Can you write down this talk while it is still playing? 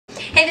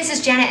this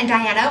is Janet and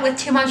Diana with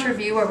Two Moms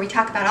Review, where we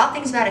talk about all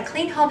things about a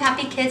clean home,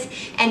 happy kids,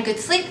 and good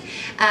sleep.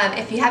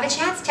 If you have a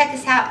chance, check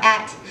us out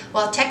at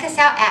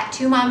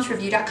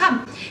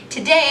twomomsreview.com.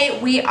 Today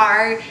we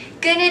are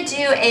gonna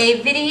do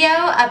a video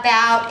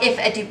about if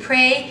a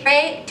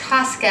Dupray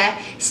Tosca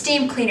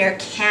steam cleaner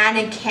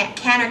can or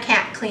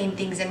can't clean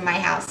things in my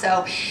house.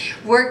 So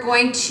we're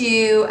going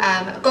to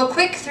go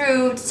quick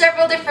through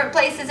several different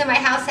places in my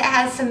house that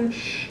has some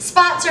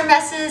spots or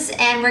messes,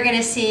 and we're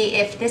gonna see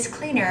if this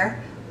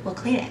cleaner will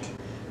clean it.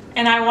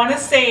 And I want to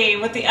say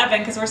with the oven,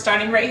 because we're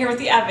starting right here with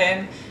the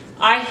oven,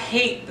 I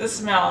hate the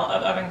smell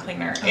of oven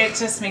cleaner. It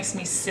just makes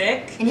me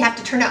sick. And you have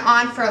to turn it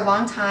on for a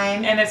long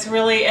time. And it's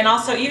really, and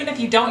also even if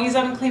you don't use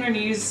oven cleaner and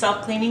you use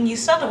self-cleaning, you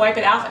still have to wipe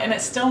it off, and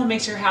it still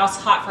makes your house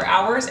hot for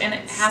hours, and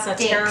it has a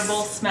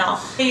terrible smell.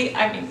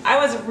 I mean,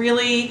 I was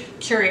really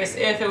curious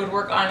if it would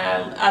work on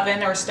an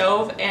oven or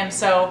stove, and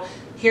so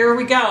here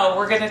we go.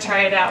 We're gonna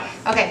try it out.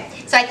 Okay,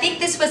 so I think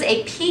this was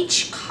a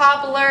peach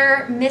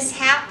cobbler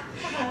mishap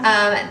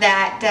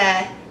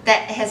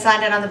that has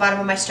landed on the bottom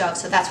of my stove.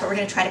 So that's what we're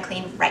gonna try to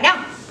clean right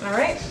now. All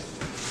right.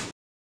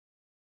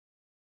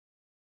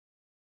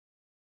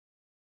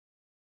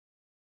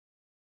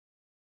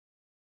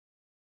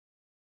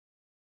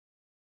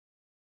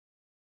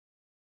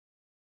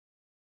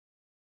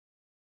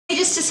 I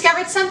just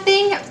discovered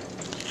something.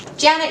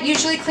 Janet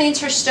usually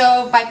cleans her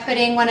stove by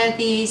putting one of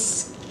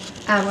these,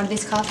 what are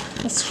these called?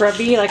 A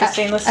scrubby, like a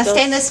stainless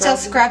steel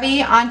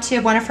scrubby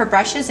onto one of her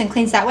brushes and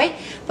cleans that way.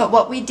 But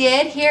what we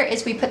did here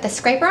is we put the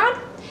scraper on,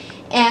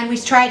 and we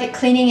tried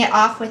cleaning it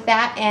off with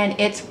that, and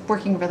it's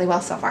working really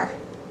well so far.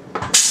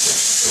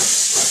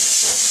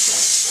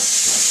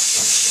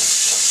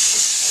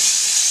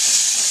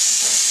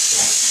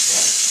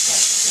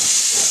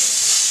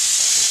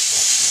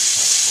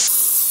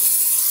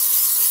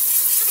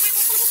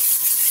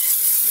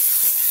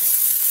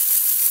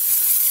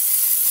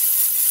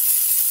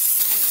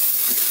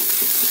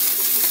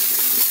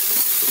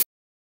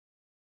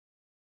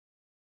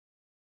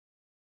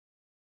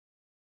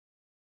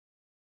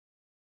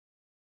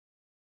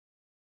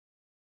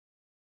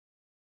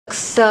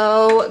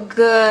 So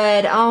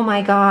good. Oh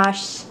my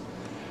gosh.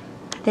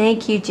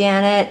 Thank you,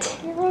 Janet.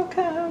 You're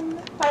welcome.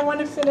 I want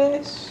to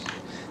finish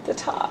the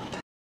top.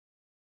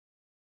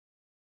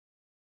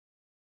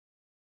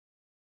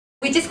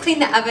 We just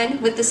cleaned the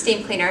oven with the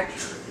steam cleaner.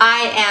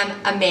 I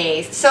am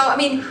amazed. So, I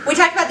mean, we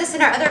talked about this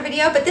in our other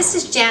video, but this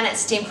is Janet's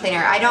steam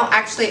cleaner. I don't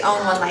actually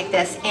own one like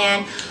this,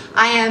 and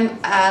I am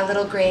a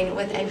little green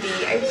with envy.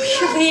 I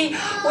really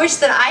wish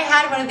that I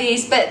had one of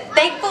these, but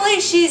thankfully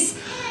she's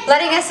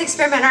letting us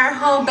experiment in our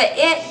home. But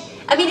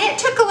it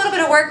took a little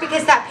bit of work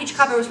because that peach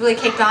cobbler was really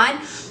caked on,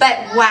 but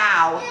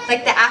wow,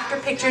 like the after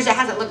pictures, it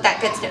hasn't looked that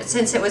good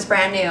since it was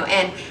brand new,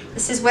 and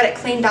this is what it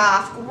cleaned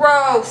off.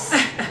 Gross,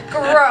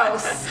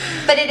 gross,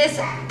 but it is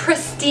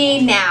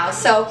pristine now.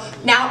 So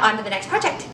now on to the next project.